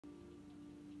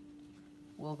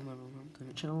Welcome everyone to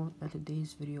my channel, and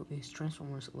today's video is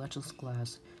Transformers Legends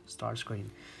Class Starscream.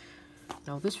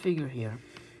 Now this figure here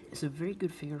is a very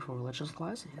good figure for Legends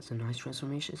Class. It has a nice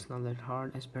transformation. It's not that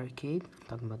hard as Barricade. I'm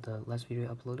talking about the last video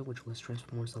I uploaded, which was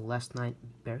Transformers the Last Night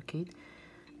Barricade.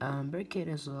 Barricade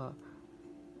has a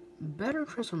better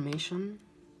transformation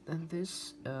than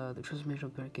this. The transformation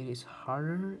of Barricade is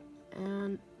harder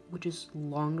and which is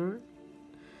longer.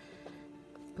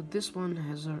 But this one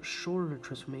has a shorter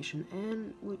transformation,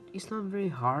 and it's not very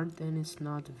hard, and it's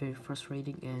not very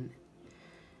frustrating, and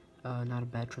not a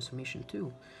bad transformation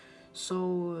too.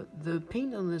 So the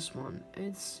paint on this one,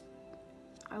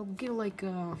 I'll give like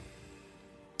a,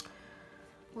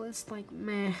 well, it's like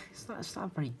meh. It's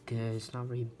not very good. It's not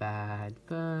very bad,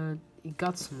 but it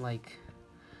got some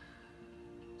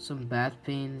bad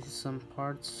paint in some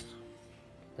parts,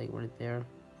 like right there.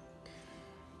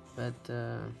 But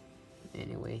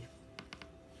anyway,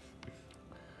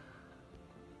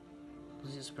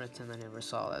 let's just pretend I never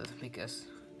saw that, because,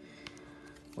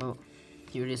 well,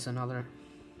 here is another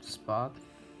spot.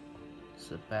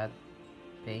 It's a bad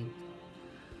paint.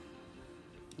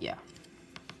 Yeah.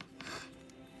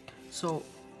 So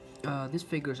this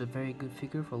figure is a very good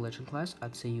figure for Legend Class.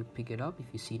 I'd say you pick it up if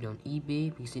you see it on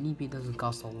eBay, because in eBay it doesn't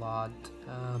cost a lot,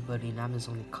 but in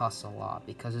Amazon it costs a lot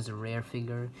because it's a rare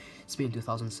figure. It's made in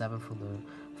 2007 for the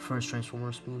first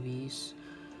Transformers movies.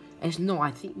 And no,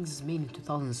 I think this is made in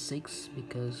 2006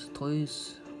 because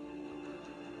toys.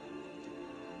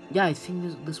 Yeah, I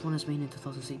think this one is made in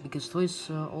 2006 because toys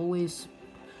always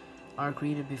are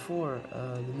created before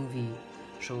the movie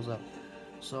shows up.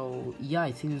 So yeah,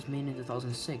 I think it was made in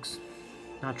 2006.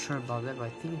 Not sure about that, but I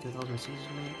think 2006 is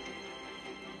made.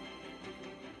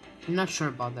 I'm not sure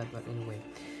about that, but anyway.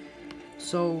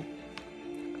 So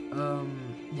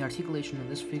the articulation of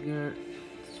this figure,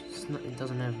 it's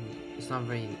not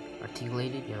very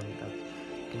articulated. You know,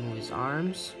 he can move his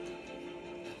arms.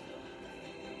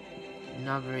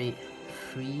 Not very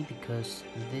free because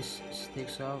this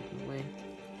sticks out the way.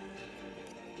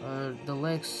 The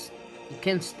legs, you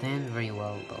can't stand very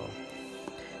well though.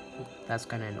 That's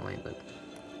kind of annoying, but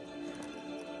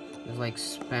you like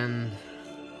spend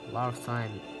a lot of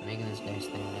time making this guy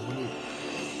stand. Like when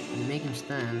you make him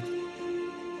stand,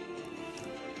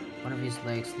 one of his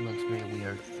legs looks very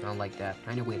weird. I don't like that.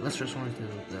 Anyway, let's transform into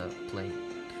the plane.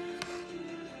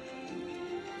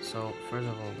 So first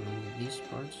of all, remove these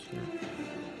parts here.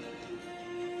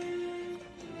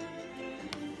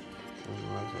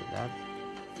 Like that.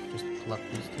 Just pluck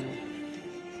these two.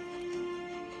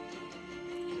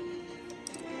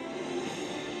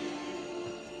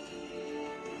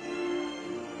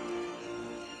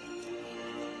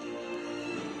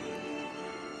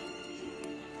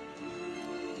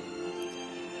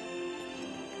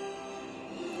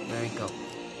 There you go.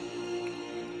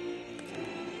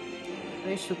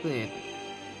 Basically it.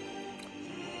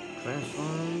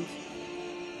 Transformed.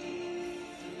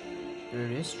 There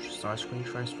it is, Starscream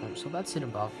transformed. So that's it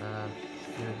about the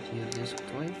review of this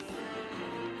toy.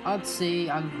 I'd say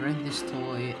I'd rate this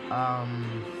toy,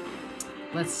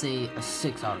 let's say a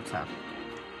 6 out of 10.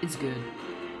 It's good.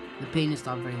 The paint is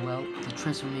not very well. The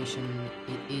transformation,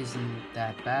 it isn't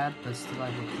that bad, but still I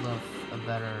would love a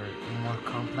better, more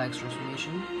complex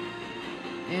transformation.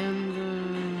 And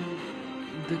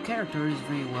the character is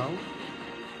very well.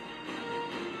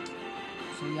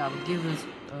 So yeah, I would give this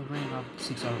a rating of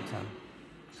 6 out of 10.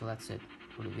 So that's it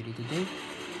for the video today.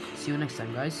 See you next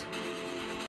time, guys.